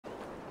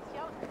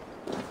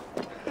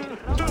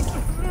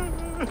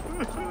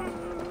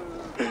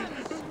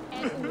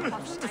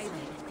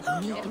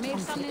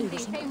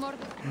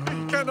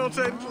It cannot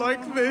end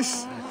like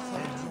this.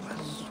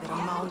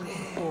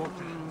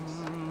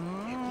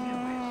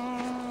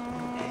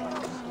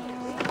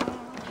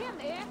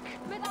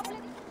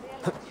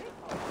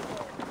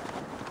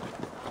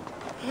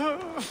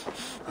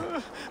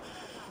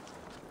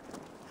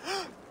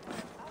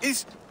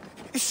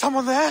 Is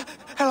someone there?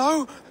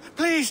 Hello?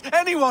 Please,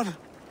 anyone!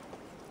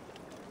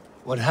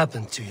 What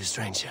happened to you,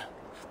 stranger?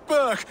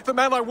 Burke, the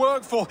man I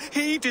work for,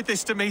 he did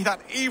this to me, that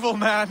evil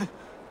man.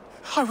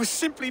 I was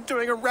simply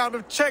doing a round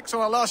of checks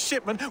on our last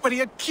shipment when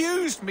he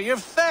accused me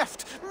of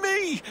theft.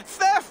 Me!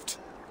 Theft!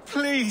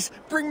 Please,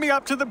 bring me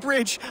up to the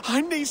bridge. I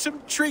need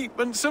some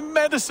treatment, some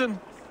medicine.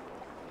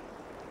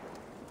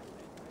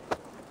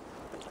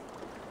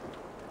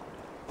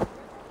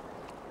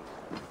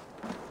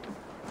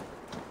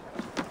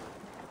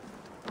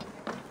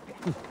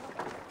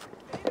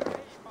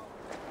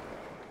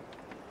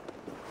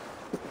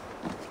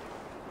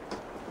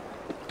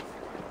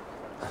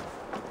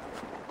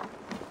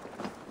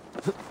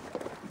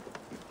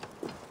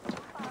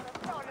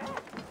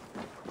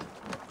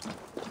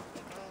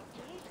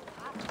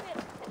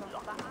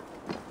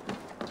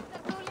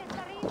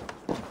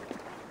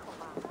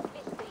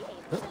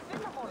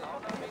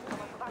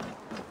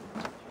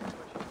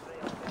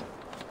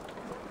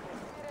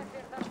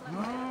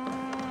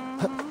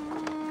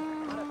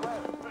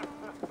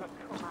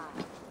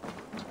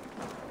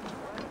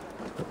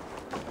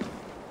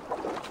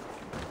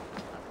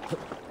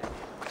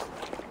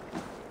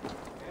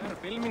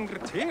 Filmingur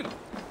til.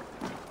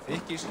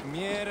 Þykist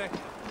mér ekki.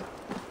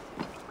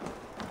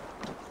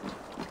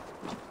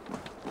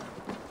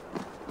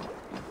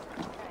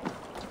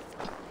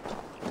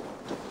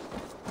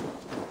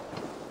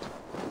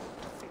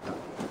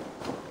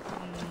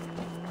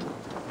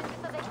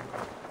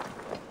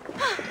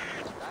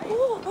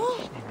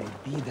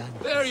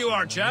 There you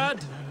are,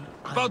 Chad.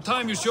 About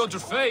time you showed your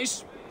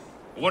face.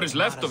 What is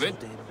left of it?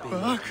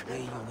 Burke?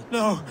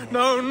 No,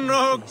 no,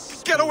 no!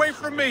 Get away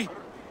from me!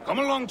 Come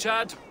along,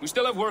 Chad. We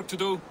still have work to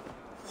do.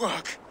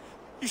 Work?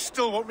 You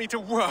still want me to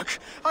work?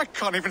 I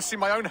can't even see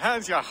my own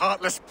hands, you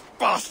heartless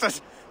bastard!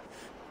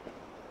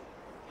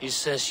 He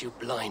says you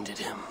blinded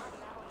him.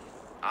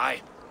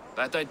 Aye,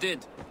 that I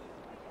did.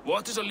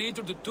 What is a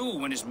leader to do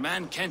when his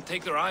men can't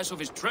take their eyes off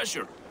his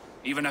treasure,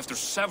 even after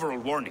several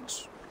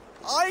warnings?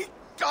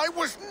 I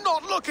was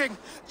not looking!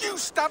 You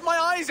stabbed my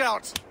eyes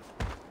out!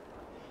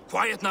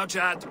 Quiet now,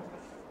 Chad.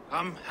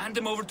 Hand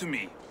him over to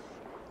me.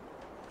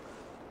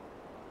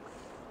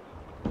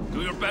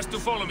 Do your best to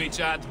follow me,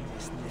 Chad.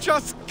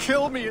 Just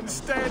kill me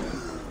instead!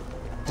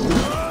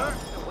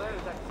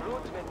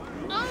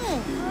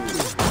 No!